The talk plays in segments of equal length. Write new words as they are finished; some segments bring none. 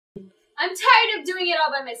I'm tired of doing it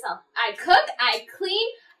all by myself. I cook, I clean,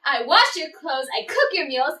 I wash your clothes, I cook your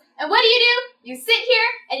meals, and what do? You sit here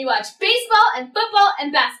and you watch baseball and football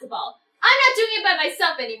and basketball. I'm not doing it by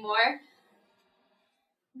myself anymore.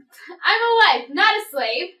 I'm a wife, not a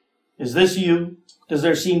slave. Is this you? Does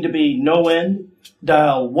there seem to be no end?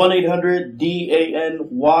 Dial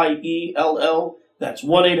 1-800-DANYELL. That's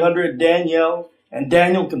 1-800-DANIELLE, and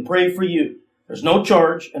Daniel can pray for you. There's no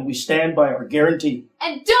charge, and we stand by our guarantee.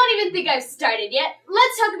 And don't even think I've started yet.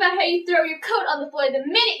 Let's talk about how you throw your coat on the floor the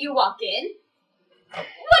minute you walk in. What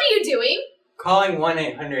are you doing? Calling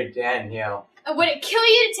 1-800-DANIELLE. And would it kill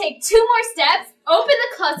you to take 2 more steps, open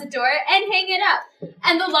the closet door, and hang it up?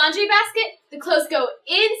 And the laundry basket? The clothes go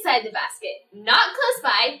inside the basket, not close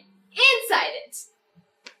by, inside it.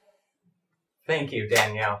 Thank you,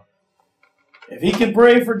 Danielle. If he can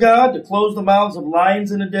pray for God to close the mouths of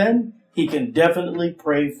lions in a den, he can definitely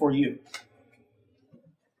pray for you.